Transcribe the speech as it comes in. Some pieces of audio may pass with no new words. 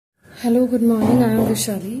Hello, good morning. I am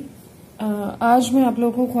Vaishali. आज मैं आप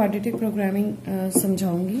लोगों को क्वाड्रेटिक प्रोग्रामिंग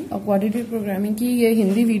समझाऊंगी और क्वाड्रेटिक प्रोग्रामिंग की ये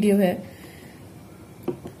हिंदी वीडियो है।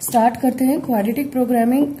 स्टार्ट करते हैं। क्वाड्रेटिक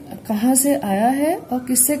प्रोग्रामिंग कहाँ से आया है और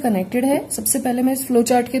किससे कनेक्टेड है। सबसे पहले मैं इस फ्लो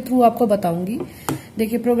चार्ट के थ्रू आपको बताऊंगी।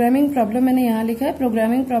 देखिए, प्रोग्रामिंग प्रॉब्लम मैंने यहाँ लिखा है।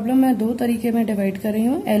 प्रोग्रामिंग प्रॉब्लम मैं दो तरीके में डिवाइड कर रही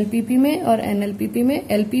हूँ, एलपीपी में और एनएलपीपी में।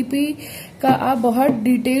 एलपीपी का आप बहुत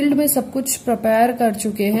डिटेल्ड में सब कुछ प्रिपेयर कर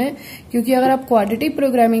चुके हैं, क्योंकि अगर आप क्वाड्रेटिक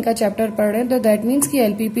प्रोग्रामिंग का चैप्टर पढ़ रहे हैं तो दैट मीन्स कि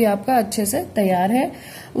एलपीपी आपका अच्छे से तैयार है।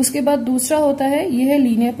 उसके बाद दूसरा होता है, ये है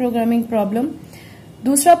लीनियर प्रोग्रामिंग प्रॉब्लम।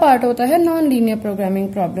 दूसरा पार्ट होता है नॉन लीनियर प्रोग्रामिंग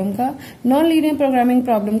प्रॉब्लम का। नॉन लीनियर प्रोग्रामिंग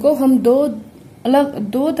प्रॉब्लम को हम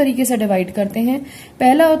दो तरीके से डिवाइड करते हैं।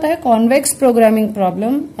 पहला होता है कॉन्वेक्स प्रोग्रामिंग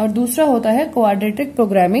प्रॉब्लम और दूसरा होता है क्वाड्रेटिक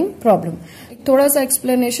प्रोग्रामिंग प्रॉब्लम। थोड़ा सा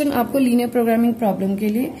एक्सप्लेनेशन आपको लीनियर प्रोग्रामिंग प्रॉब्लम के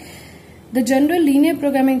लिए। The general linear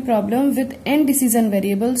programming problem with n decision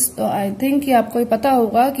variables. तो आई थिंक कि आपको पता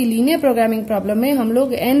होगा कि लीनियर प्रोग्रामिंग प्रॉब्लम में हम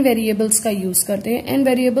लोग n वेरिएबल्स का यूज करते हैं। n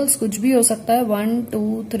वेरिएबल्स कुछ भी हो सकता है, 1,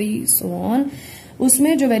 2, 3 सो ऑन।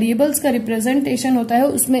 उसमें जो वेरिएबल्स का रिप्रेजेंटेशन होता है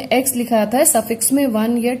उसमें x लिखा जाता है, सफिक्स में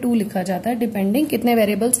 1 या 2 लिखा जाता है, डिपेंडिंग कितने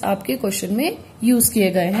वेरिएबल्स आपके क्वेश्चन में यूज किए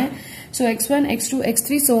गए हैं। सो x1, x2,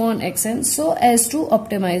 x3 so on xn, so as to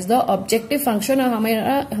optimise the objective function. और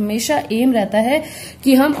हमारा हमेशा एम रहता है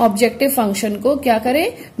कि हम ऑब्जेक्टिव फंक्शन को क्या करें,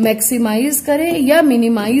 मैक्सिमाइज करें या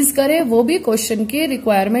मिनिमाइज करें। वो भी क्वेश्चन के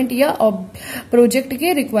रिक्वायरमेंट या प्रोजेक्ट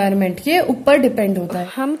के रिक्वायरमेंट के ऊपर डिपेंड होता है।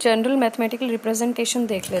 हम जनरल मैथमेटिकल रिप्रेजेंटेशन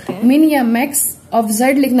देख लेते हैं। मिन या मैक्स ऑफ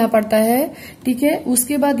z लिखना पड़ता है, ठीक है।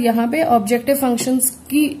 उसके बाद यहाँ पे ऑब्जेक्टिव फंक्शंस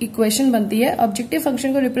की इक्वेशन बनती है। ऑब्जेक्टिव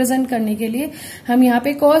फंक्शन को रिप्रेजेंट करने के लिए हम यहाँ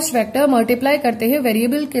पे कॉस्ट वेक्टर मल्टीप्लाई करते हैं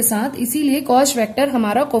वेरिएबल के साथ, इसीलिए कॉस्ट वेक्टर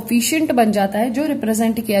हमारा कोफिशिएंट बन जाता है जो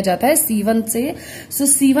रिप्रेजेंट किया जाता है C1 से। सो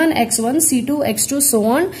C1 x1, C2 x2 so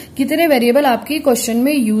on. कितने वेरिएबल आपके क्वेश्चन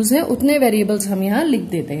में यूज है उतने वेरिएबल्स हम यहाँ लिख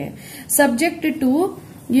देते हैं। सब्जेक्ट टू,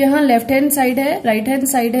 यहाँ लेफ्ट हैंड साइड है, राइट हैंड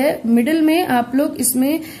साइड है। मिडिल में आप लोग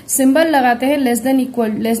इसमें सिंबल लगाते हैं लेस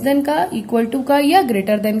देन का, इक्वल टू का या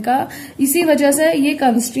ग्रेटर देन का। इसी वजह से ये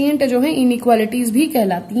कंस्ट्रेंट जो है इनइक्वालिटीज भी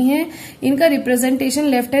कहलाती हैं। इनका रिप्रेजेंटेशन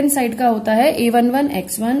लेफ्ट हैंड साइड का होता है a11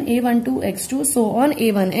 x1, a12 x2 so on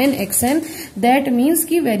a1n xn। That means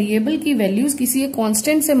कि वेरिएबल की वैल्यूज किसी एक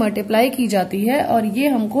कांस्टेंट से मल्टीप्लाई की जाती है और ये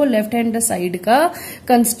हमको लेफ्ट हैंड साइड का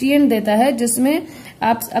कंस्ट्रेंट देता है, जिसमें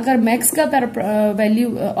आप अगर मैक्स का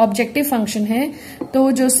वैल्यू ऑब्जेक्टिव फंक्शन है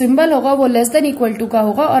तो जो सिंबल होगा वो लेस देन इक्वल टू का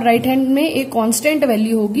होगा और राइट हैंड में एक कांस्टेंट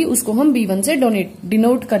वैल्यू होगी, उसको हम b1 से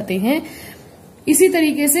डिनोट करते हैं। इसी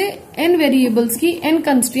तरीके से n वेरिएबल्स की n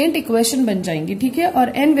कंस्ट्रेंट इक्वेशन बन जाएंगी, ठीक है।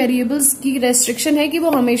 और n वेरिएबल्स की रेस्ट्रिक्शन है कि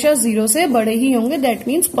वो हमेशा 0 से बड़े ही होंगे, that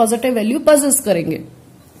means positive value possess करेंगे।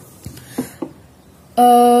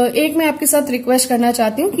 एक मैं आपके साथ रिक्वेस्ट करना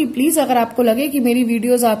चाहती हूँ कि प्लीज अगर आपको लगे कि मेरी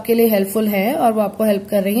वीडियोस आपके लिए हेल्पफुल है और वो आपको हेल्प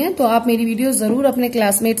कर रही हैं, तो आप मेरी वीडियो जरूर अपने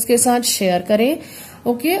क्लासमेट्स के साथ शेयर करें,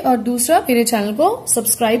 ओके। और दूसरा, मेरे चैनल को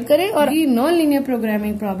सब्सक्राइब करें। और ये नॉन लीनियर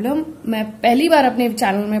प्रोग्रामिंग प्रॉब्लम मैं पहली बार अपने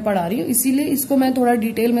चैनल में पढ़ा रही हूँ, इसीलिए इसको मैं थोड़ा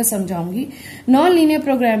डिटेल में समझाऊंगी। Non linear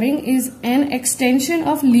programming is an extension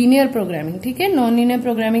of linear programming, ठीक है। नॉन लीनियर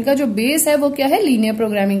प्रोग्रामिंग का जो बेस है वो क्या है, लीनियर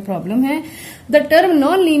प्रोग्रामिंग प्रॉब्लम है। The term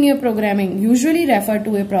non linear programming usually refer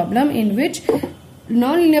to a problem in which,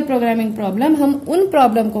 non linear programming problem हम उन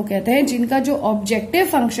प्रॉब्लम को कहते हैं जिनका जो ऑब्जेक्टिव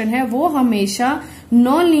फंक्शन है वो हमेशा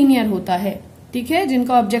नॉन लीनियर होता है, ठीक है।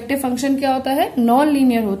 जिनका ऑब्जेक्टिव फंक्शन क्या होता है, नॉन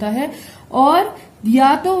लीनियर होता है, और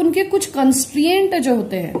या तो उनके कुछ कंस्ट्रेंट जो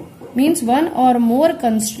होते हैं, मीन्स 1 और मोर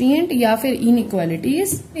कंस्ट्रेंट या फिर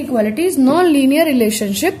inequalities non linear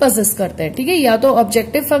relationship possess करते हैं, ठीक है। या तो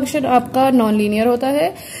ऑब्जेक्टिव फंक्शन आपका नॉन लीनियर होता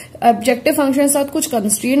है, ऑब्जेक्टिव फंक्शन के साथ कुछ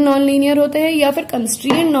कंस्ट्रेंट नॉन लीनियर होते हैं, या फिर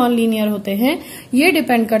कंस्ट्रेंट नॉन लीनियर होते हैं। ये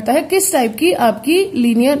डिपेंड करता है किस टाइप की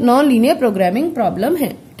आपकी नॉन लीनियर प्रोग्रामिंग प्रॉब्लम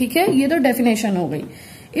है, ठीक है। ये तो डेफिनेशन हो गई।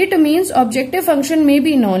 It means objective function may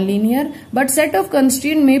be non-linear, but set of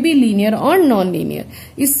constraint may be linear or non-linear.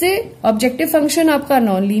 इससे objective function आपका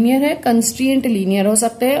non-linear है, constraint linear हो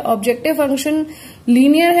सकते हैं। objective function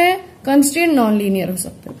linear है, constraint non-linear हो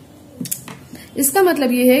सकते हैं। इसका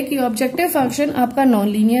मतलब ये है कि ऑब्जेक्टिव फंक्शन आपका नॉन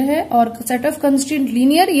लीनियर है और सेट ऑफ कंस्ट्रेंट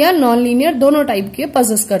लीनियर या नॉन लीनियर दोनों टाइप के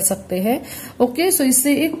पजेस कर सकते हैं, ओके। सो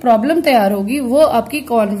इससे एक प्रॉब्लम तैयार होगी, वो आपकी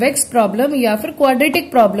कॉन्वेक्स प्रॉब्लम या फिर क्वाड्रेटिक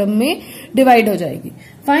प्रॉब्लम में डिवाइड हो जाएगी।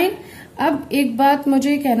 फाइन। अब एक बात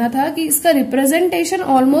मुझे कहना था कि इसका रिप्रेजेंटेशन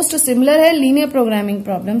ऑलमोस्ट सिमिलर है लीनियर प्रोग्रामिंग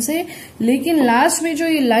प्रॉब्लम से, लेकिन लास्ट में जो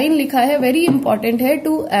ये लाइन लिखा है वेरी इंपॉर्टेंट है,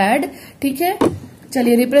 टू ऐड, ठीक है।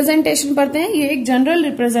 चलिए रिप्रेजेंटेशन पढ़ते हैं। ये एक जनरल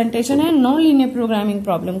रिप्रेजेंटेशन है नॉन लीनियर प्रोग्रामिंग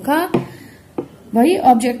प्रॉब्लम का। वही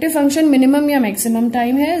ऑब्जेक्टिव फंक्शन मिनिमम या मैक्सिमम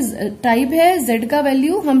टाइप है। z का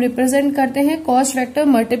वैल्यू हम रिप्रेजेंट करते हैं cost vector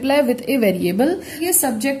multiply with a variable. ये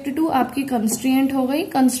सब्जेक्ट टू आपकी कंस्ट्रेंट हो गई।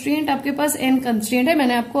 कंस्ट्रेंट आपके पास n कंस्ट्रेंट है,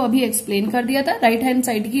 मैंने आपको अभी एक्सप्लेन कर दिया था। राइट हैंड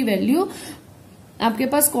साइड की वैल्यू आपके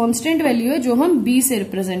पास कांस्टेंट वैल्यू है जो हम b से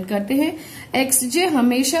रिप्रेजेंट करते हैं। xj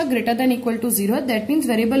हमेशा ग्रेटर देन इक्वल टू 0 है, दैट मीन्स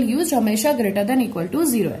वेरिएबल यूज हमेशा ग्रेटर देन इक्वल टू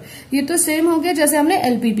 0 है। ये तो सेम हो गया जैसे हमने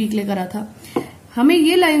एलपीपी के लिए करा था। हमें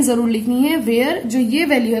ये लाइन जरूर लिखनी है वेयर जो ये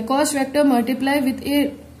वैल्यू है cost vector multiply with a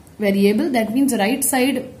variable, that means right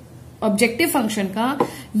side objective function का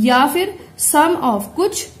या फिर सम ऑफ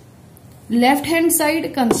कुछ लेफ्ट हैंड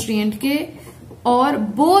साइड कंस्ट्रेंट के और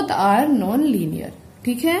बोथ आर नॉन लीनियर।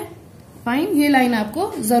 ठीक है, फाइन। ये लाइन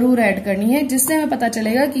आपको जरूर ऐड करनी है जिससे हमें पता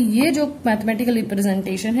चलेगा कि ये जो मैथमेटिकल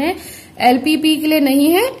रिप्रेजेंटेशन है एलपीपी के लिए नहीं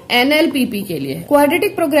है, एनएलपीपी के लिए है।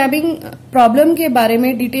 क्वाड्रेटिक प्रोग्रामिंग प्रॉब्लम के बारे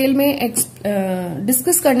में डिटेल में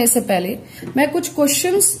डिस्कस करने से पहले मैं कुछ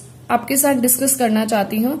क्वेश्चंस आपके साथ डिस्कस करना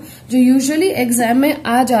चाहती हूँ जो यूजुअली एग्जाम में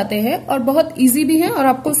आ जाते हैं और बहुत इजी भी हैं और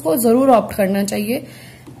आपको उसको जरूर ऑप्ट करना चाहिए।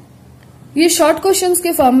 ये शॉर्ट क्वेश्चंस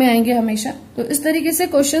के फॉर्म में आएंगे हमेशा। तो इस तरीके से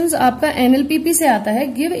क्वेश्चंस आपका एनएलपीपी से आता है,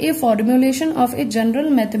 give a formulation of a general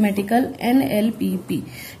mathematical एनएलपीपी।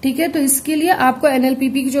 ठीक है, तो इसके लिए आपको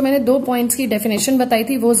एनएलपीपी की जो मैंने 2 पॉइंट्स की डेफिनेशन बताई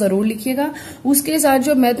थी वो जरूर लिखिएगा, उसके साथ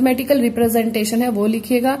जो मैथमेटिकल रिप्रेजेंटेशन है वो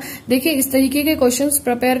लिखिएगा। देखिए इस तरीके के क्वेश्चंस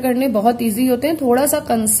प्रिपेयर करने बहुत ईजी होते हैं। थोड़ा सा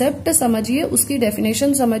कंसेप्ट समझिए, उसकी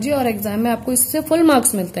डेफिनेशन समझिए और एग्जाम में आपको इससे फुल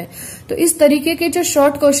मार्क्स मिलते हैं। तो इस तरीके के जो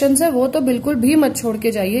शॉर्ट क्वेश्चन है वो तो बिल्कुल भी मत छोड़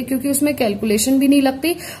के जाइए, क्योंकि उसमें कैलकुलेशन भी नहीं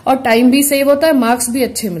लगती और टाइम भी सेव होता है, मार्क्स भी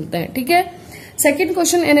अच्छे मिलते हैं। ठीक है, सेकंड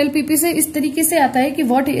क्वेश्चन एनएलपीपी से इस तरीके से आता है कि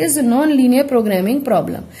what is non linear programming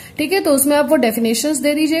problem. ठीक है, तो उसमें आप वो डेफिनेशंस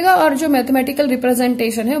दे दीजिएगा और जो मैथमेटिकल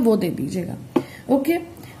रिप्रेजेंटेशन है वो दे दीजिएगा। ओके,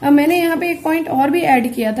 अब मैंने यहाँ पे एक पॉइंट और भी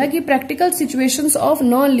ऐड किया था कि practical situations of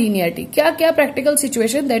non linearity. क्या क्या प्रैक्टिकल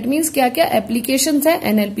सिचुएशन, दैट मीन्स क्या क्या एप्लीकेशंस है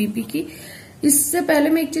एनएलपीपी की। इससे पहले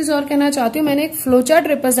मैं एक चीज और कहना चाहती हूँ, मैंने एक फ्लोचार्ट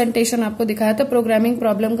रिप्रेजेंटेशन आपको दिखाया था प्रोग्रामिंग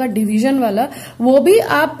प्रॉब्लम का डिवीजन वाला, वो भी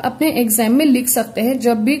आप अपने एग्जाम में लिख सकते हैं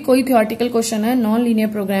जब भी कोई थियोरेटिकल क्वेश्चन है नॉन लीनियर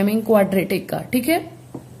प्रोग्रामिंग क्वाड्रेटिक का। ठीक है,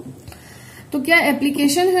 तो क्या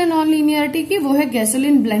एप्लीकेशन है नॉन लीनियरिटी की, वो है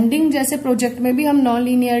गैसोलीन ब्लेंडिंग जैसे प्रोजेक्ट में भी हम नॉन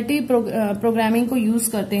लीनियरिटी प्रोग्रामिंग को यूज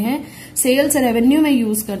करते हैं, सेल्स रेवेन्यू में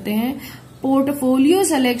यूज करते हैं, पोर्टफोलियो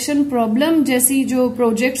सिलेक्शन प्रॉब्लम जैसी जो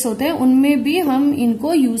प्रोजेक्ट्स होते हैं उनमें भी हम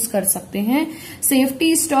इनको यूज कर सकते हैं,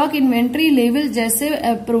 सेफ्टी स्टॉक इन्वेंट्री लेवल जैसे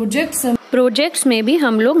प्रोजेक्ट्स में भी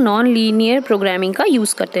हम लोग नॉन लीनियर प्रोग्रामिंग का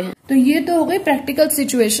यूज करते हैं। तो ये तो हो गई प्रैक्टिकल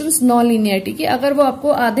सिचुएशंस नॉन लीनियरिटी की। अगर वो आपको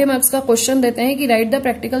आधे मार्क्स का क्वेश्चन देते हैं कि right the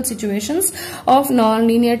practical situations of non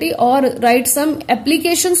linearity और right some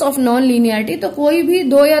applications of non linearity, तो कोई भी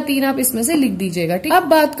 2 या 3 आप इसमें से लिख दीजिएगा। ठीक, अब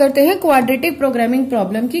बात करते हैं क्वाड्रेटिक प्रोग्रामिंग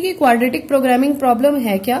प्रॉब्लम की कि क्वाड्रेटिक प्रोग्रामिंग प्रॉब्लम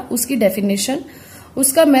है क्या, उसकी डेफिनेशन,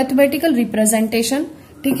 उसका मैथमेटिकल रिप्रेजेंटेशन।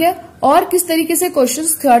 ठीक है, और किस तरीके से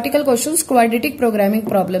questions, theoretical questions quadratic programming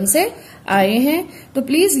problem से आए हैं। तो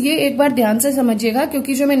प्लीज ये एक बार ध्यान से समझिएगा,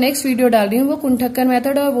 क्योंकि जो मैं नेक्स्ट वीडियो डाल रही हूँ वो कुंठक्कर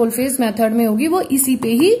मेथड और वोल्फेज मेथड में होगी, वो इसी पे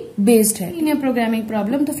ही बेस्ड है। लीनियर प्रोग्रामिंग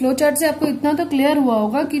प्रॉब्लम, तो फ्लो चार्ट से आपको इतना तो क्लियर हुआ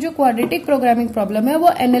होगा कि जो क्वाड्रेटिक प्रोग्रामिंग प्रॉब्लम है वो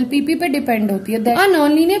एनएलपीपी पे डिपेंड होती है। A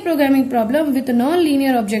non linear programming problem with non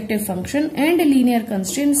linear objective function and linear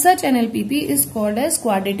constraint, such एनएलपीपी is called as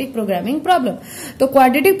quadratic programming problem. तो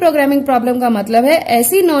क्वाड्रेटिक प्रोग्रामिंग प्रॉब्लम का मतलब है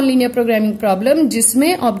ऐसी नॉन लीनियर प्रोग्रामिंग प्रॉब्लम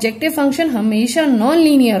जिसमें ऑब्जेक्टिव फंक्शन हमेशा नॉन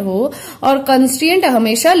लीनियर हो और constraint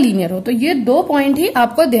हमेशा लीनियर हो। तो ये 2 पॉइंट ही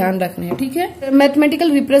आपको ध्यान रखने हैं। ठीक है,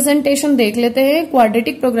 मैथमेटिकल रिप्रेजेंटेशन देख लेते हैं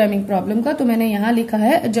क्वाड्रेटिक प्रोग्रामिंग प्रॉब्लम का। तो मैंने यहाँ लिखा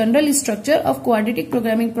है general structure of quadratic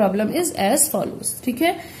programming problem is as follows. ठीक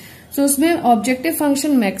है, तो उसमें ऑब्जेक्टिव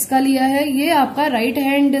फंक्शन मैक्स का लिया है, ये आपका राइट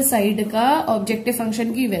हैंड साइड का ऑब्जेक्टिव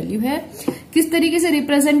फंक्शन की वैल्यू है। किस तरीके से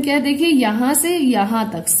रिप्रेजेंट किया है, देखिए यहां से यहां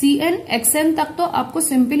तक CN XN तक तो आपको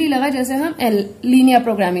सिंपली लगा जैसे हम लीनियर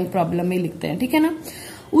प्रोग्रामिंग प्रॉब्लम में लिखते हैं। ठीक है ना,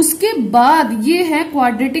 उसके बाद ये है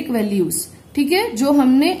क्वाड्रेटिक वैल्यूज। ठीक है, जो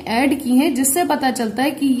हमने ऐड की हैं, जिससे पता चलता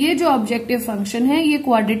है कि ये जो ऑब्जेक्टिव फंक्शन है ये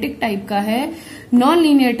क्वाड्रेटिक टाइप का है, नॉन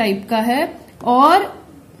लीनियर टाइप का है, और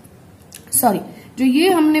जो ये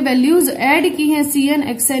हमने वैल्यूज ऐड की हैं CN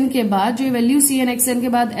XN के बाद, जो वैल्यू CN XN के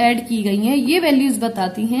बाद ऐड की गई हैं, ये वैल्यूज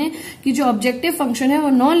बताती हैं कि जो ऑब्जेक्टिव फंक्शन है वो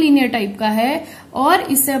नॉन लीनियर टाइप का है, और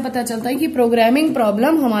इससे पता चलता है कि प्रोग्रामिंग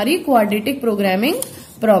प्रॉब्लम हमारी क्वाड्रेटिक प्रोग्रामिंग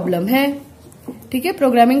प्रॉब्लम है। ठीक है,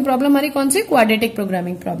 प्रोग्रामिंग प्रॉब्लम हमारी कौन सी, क्वाड्रेटिक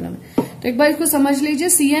प्रोग्रामिंग प्रॉब्लम है। तो एक बार इसको समझ लीजिए,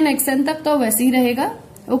 CN XN तक तो वैसे ही रहेगा।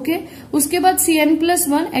 ओके, उसके बाद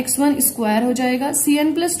CN+1 X1 स्क्वायर हो जाएगा,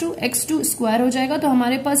 CN+2 X2 स्क्वायर हो जाएगा। तो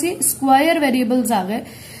हमारे पास ये स्क्वायर वेरिएबल्स आ गए।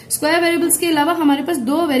 स्क्वायर वेरिएबल्स के अलावा हमारे पास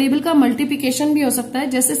 2 वेरिएबल का मल्टीप्लिकेशन भी हो सकता है,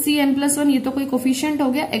 जैसे CN+1 ये तो कोई कोफिशिएंट हो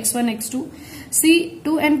गया, X1 X2,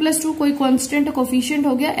 C2n+2 कोई कांस्टेंट कोफिशिएंट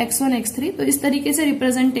हो गया x1 x3। तो इस तरीके से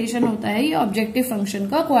रिप्रेजेंटेशन होता है ये ऑब्जेक्टिव फंक्शन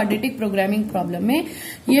का क्वाड्रेटिक प्रोग्रामिंग प्रॉब्लम में।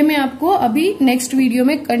 ये मैं आपको अभी नेक्स्ट वीडियो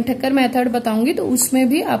में कंठक्कर मेथड बताऊंगी, तो उसमें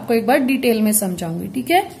भी आपको एक बार डिटेल में समझाऊंगी,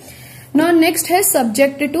 ठीक है। नाउ नेक्स्ट है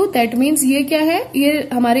सब्जेक्ट टू, दैट मीन्स ये क्या है, ये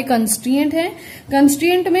हमारे कंस्ट्रेंट है।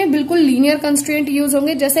 कंस्ट्रेंट में बिल्कुल लीनियर कंस्ट्रेंट यूज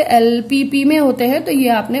होंगे जैसे एलपीपी में होते हैं, तो ये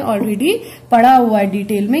आपने ऑलरेडी पढ़ा हुआ है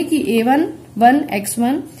डिटेल में कि A1 1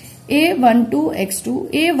 x1, A12 x2,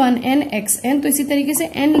 A1n xn। तो इसी तरीके से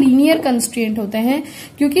n लीनियर कंस्ट्रेंट होते हैं,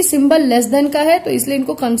 क्योंकि सिंबल लेस देन का है तो इसलिए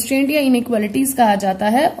इनको कंस्ट्रेंट या इनइक्वालिटीज कहा जाता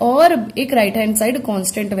है, और एक right hand side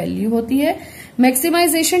constant value होती है।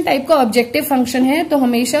 मैक्सिमाइजेशन टाइप का ऑब्जेक्टिव फंक्शन है, तो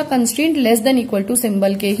हमेशा constraint less than equal to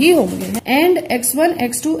symbol के ही होंगे। And x1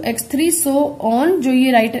 x2 x3 so on, जो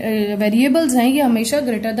ये राइट वेरिएबल्स हैं, ये हमेशा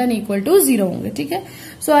ग्रेटर देन इक्वल टू 0 होंगे, ठीक है।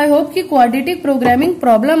 सो आई होप कि क्वाड्रेटिक प्रोग्रामिंग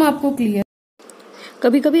प्रॉब्लम आपको क्लियर।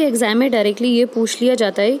 कभी कभी एग्जाम में डायरेक्टली ये पूछ लिया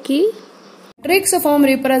जाता है कि मैट्रिक्स फॉर्म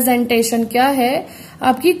रिप्रेजेंटेशन क्या है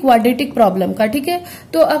आपकी क्वाड्रेटिक प्रॉब्लम का, ठीक है।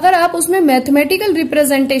 तो अगर आप उसमें मैथमेटिकल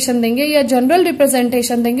रिप्रेजेंटेशन देंगे या जनरल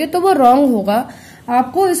रिप्रेजेंटेशन देंगे तो वो रॉन्ग होगा।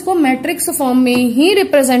 आपको इसको मैट्रिक्स फॉर्म में ही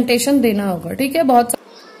रिप्रेजेंटेशन देना होगा, ठीक है।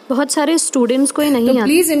 बहुत सारे स्टूडेंट्स को ही नहीं आता।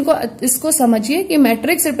 प्लीज इसको समझिए कि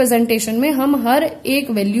मैट्रिक्स रिप्रेजेंटेशन में हम हर एक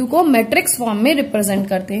वैल्यू को मैट्रिक्स फॉर्म में रिप्रेजेंट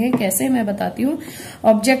करते हैं। कैसे, मैं बताती हूँ।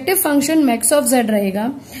 Objective function max of Z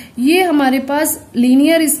रहेगा, ये हमारे पास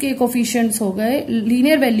लीनियर इसके कोफिशिएंट्स हो गए,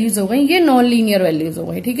 लीनियर वैल्यूज हो गई, ये नॉन लीनियर वैल्यूज हो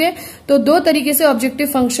गई, ठीक है। तो दो तरीके से ऑब्जेक्टिव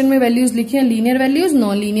फंक्शन में वैल्यूज लिखी है, linear values,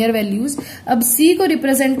 non linear values. अब सी को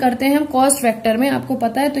रिप्रेजेंट करते हैं हम कॉस्ट वेक्टर में, आपको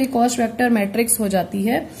पता है, तो ये कॉस्ट वेक्टर मैट्रिक्स हो जाती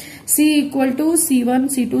है C equal to C1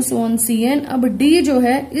 C2 so on Cn। अब D जो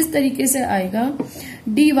है इस तरीके से आएगा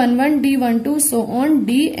D11 D12 so on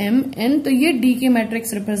DMn, तो ये D की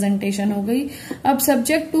मैट्रिक्स रिप्रेजेंटेशन हो गई। अब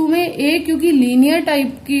सब्जेक्ट 2 में A, क्योंकि लीनियर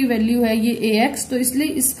टाइप की वैल्यू है ये AX, तो इसलिए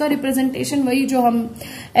इसका रिप्रेजेंटेशन वही जो हम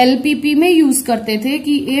LPP में यूज करते थे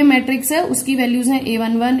कि A मैट्रिक्स है, उसकी वैल्यूज हैं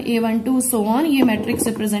A11 A12 सो ऑन, ये मैट्रिक्स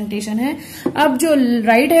रिप्रेजेंटेशन है। अब जो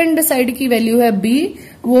राइट हैंड साइड की वैल्यू है B,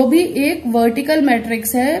 वो भी एक वर्टिकल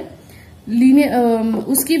मैट्रिक्स है,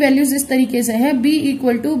 उसकी वैल्यूज इस तरीके से है, B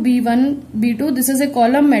equal to B1 B2, this is a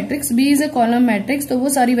column matrix, B is a column matrix. तो वो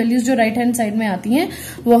सारी वैल्यूज जो राइट हैंड साइड में आती हैं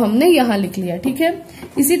वो हमने यहां लिख लिया, ठीक है।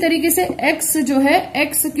 इसी तरीके से X जो है,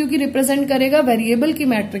 X क्योंकि रिप्रेजेंट करेगा वेरिएबल की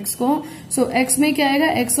मैट्रिक्स को, सो X में क्या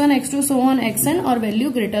आएगा x1 x2 so on xn, और value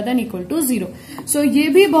greater than equal to 0। सो ये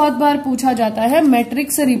भी बहुत बार पूछा जाता है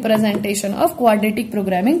matrix representation of quadratic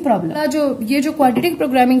programming problem. ये जो क्वाड्रेटिक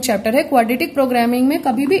प्रोग्रामिंग चैप्टर है, क्वाड्रेटिक प्रोग्रामिंग में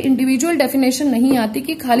कभी भी इंडिविजुअल डेफिनेशन नहीं आती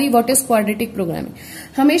कि खाली व्हाट इज क्वाड्रेटिक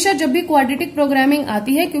प्रोग्रामिंग। हमेशा जब भी क्वाड्रेटिक प्रोग्रामिंग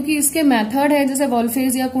आती है, क्योंकि इसके मेथड है जैसे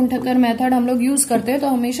वोल्फेज या कुंठकर मेथड हम लोग यूज करते हैं, तो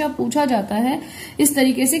हमेशा पूछा जाता है इस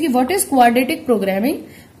तरीके से कि व्हाट इज क्वाड्रेटिक प्रोग्रामिंग।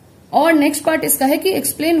 और नेक्स्ट पार्ट इसका है कि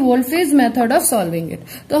explain वोल्फेज method of solving it.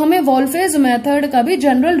 तो हमें वोल्फेज मेथड का भी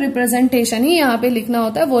जनरल रिप्रेजेंटेशन ही यहाँ पे लिखना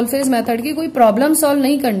होता है, वोल्फेज मेथड की कोई प्रॉब्लम सॉल्व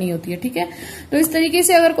नहीं करनी होती है, ठीक है। तो इस तरीके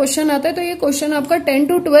से अगर क्वेश्चन आता है तो ये क्वेश्चन आपका 10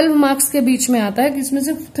 to 12 मार्क्स के बीच में आता है, जिसमें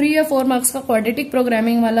से 3 या 4 मार्क्स का क्वाड्रेटिक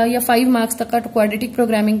प्रोग्रामिंग वाला या 5 मार्क्स तक का क्वाड्रेटिक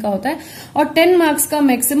प्रोग्रामिंग का होता है, और 10 मार्क्स का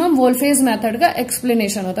मैक्सिमम वोल्फेज मेथड का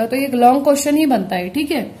एक्सप्लेनेशन होता है। तो ये एक लॉन्ग क्वेश्चन ही बनता है,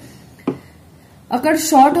 ठीक है। अगर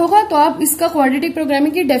शॉर्ट होगा तो आप इसका क्वाड्रेटिक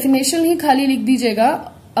प्रोग्रामिंग की डेफिनेशन ही खाली लिख दीजिएगा।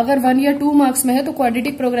 अगर 1 या 2 मार्क्स में है तो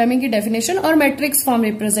क्वाड्रेटिक प्रोग्रामिंग की डेफिनेशन और मैट्रिक्स फॉर्म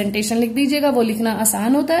रिप्रेजेंटेशन लिख दीजिएगा, वो लिखना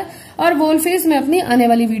आसान होता है। और वोल्फेज मैं अपनी आने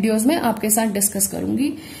वाली वीडियोस में आपके साथ डिस्कस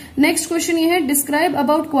करूंगी। नेक्स्ट क्वेश्चन ये है, describe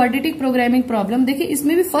about quadratic programming problem. देखिए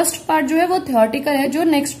इसमें भी फर्स्ट पार्ट जो है वो थ्योरेटिकल है, जो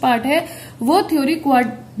नेक्स्ट पार्ट है वो थ्योरी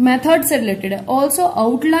मेथड से रिलेटेड है। Also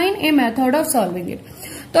outline a method of solving it.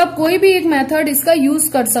 तो आप कोई भी एक मेथड इसका यूज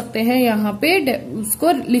कर सकते हैं यहाँ पे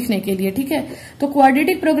उसको लिखने के लिए, ठीक है। तो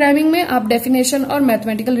क्वाड्रेटिक प्रोग्रामिंग में आप डेफिनेशन और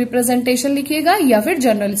मैथमेटिकल रिप्रेजेंटेशन लिखिएगा या फिर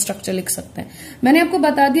जनरल स्ट्रक्चर लिख सकते हैं। मैंने आपको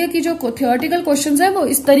बता दिया कि जो थियोरेटिकल क्वेश्चंस हैं वो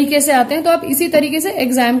इस तरीके से आते हैं, तो आप इसी तरीके से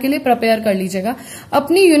एग्जाम के लिए प्रिपेयर कर लीजिएगा।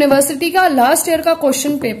 अपनी यूनिवर्सिटी का लास्ट ईयर का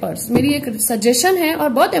क्वेश्चन पेपर्स, मेरी एक सजेशन है और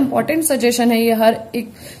बहुत इंपॉर्टेंट सजेशन है ये हर एक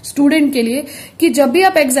स्टूडेंट के लिए, कि जब भी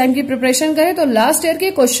आप एग्जाम की प्रिपरेशन करें तो लास्ट ईयर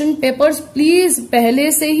के क्वेश्चन पेपर्स प्लीज पहले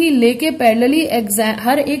से ही लेके पैरेलली एग्जाम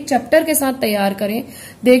हर एक चैप्टर के साथ तैयार करें।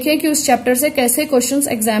 देखें कि उस चैप्टर से कैसे क्वेश्चंस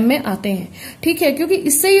एग्जाम में आते हैं, ठीक है। क्योंकि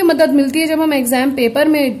इससे ये मदद मिलती है, जब हम एग्जाम पेपर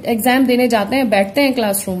में एग्जाम देने जाते हैं, बैठते हैं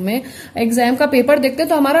क्लासरूम में, एग्जाम का पेपर देखते हैं,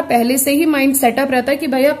 तो हमारा पहले से ही माइंड सेटअप रहता है कि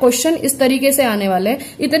भैया क्वेश्चन इस तरीके से आने वाले हैं,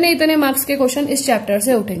 इतने इतने मार्क्स के क्वेश्चन इस चैप्टर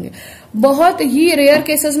से उठेंगे। बहुत ही रेयर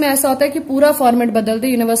केसेस में ऐसा होता है कि पूरा फॉर्मेट बदलते,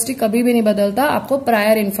 यूनिवर्सिटी कभी भी नहीं बदलता, आपको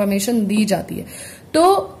प्रायर इन्फॉर्मेशन दी जाती है।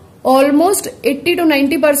 तो ऑलमोस्ट 80 to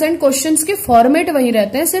 90% क्वेश्चंस के फॉर्मेट वही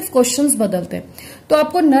रहते हैं, सिर्फ क्वेश्चंस बदलते हैं। तो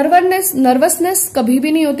आपको नर्वसनेस कभी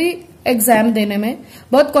भी नहीं होती एग्जाम देने में।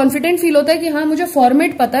 बहुत कॉन्फिडेंट फील होता है कि हाँ मुझे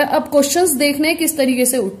फॉर्मेट पता है, अब क्वेश्चंस देखने किस तरीके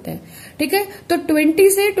से उठते हैं। ठीक है, तो 20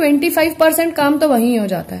 से 25% काम तो वहीं हो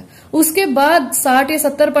जाता है। उसके बाद 60 या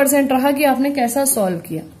 70% रहा कि आपने कैसा सॉल्व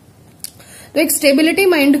किया। तो एक स्टेबिलिटी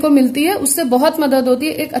माइंड को मिलती है, उससे बहुत मदद होती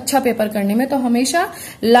है एक अच्छा पेपर करने में। तो हमेशा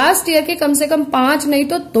लास्ट ईयर के कम से कम 5 नहीं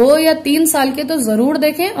तो 2 या 3 साल के तो जरूर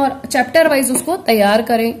देखें और चैप्टर वाइज उसको तैयार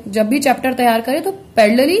करें। जब भी चैप्टर तैयार करें तो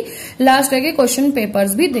पैरेलली लास्ट ईयर के क्वेश्चन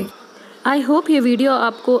पेपर्स भी देखें। आई होप ये वीडियो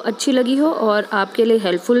आपको अच्छी लगी हो और आपके लिए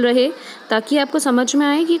हेल्पफुल रहे, ताकि आपको समझ में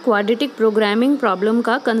आए कि क्वाड्रेटिक प्रोग्रामिंग प्रॉब्लम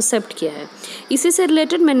का कंसेप्ट क्या है। इसी से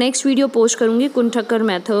रिलेटेड मैं नेक्स्ट वीडियो पोस्ट करूंगी कुंठक्कर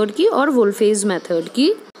मेथड की और वुल्फेज मेथड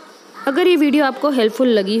की। अगर ये वीडियो आपको हेल्पफुल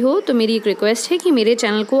लगी हो तो मेरी एक रिक्वेस्ट है कि मेरे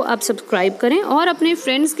चैनल को आप सब्सक्राइब करें और अपने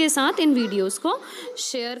फ्रेंड्स के साथ इन वीडियोस को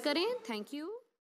शेयर करें। Thank you.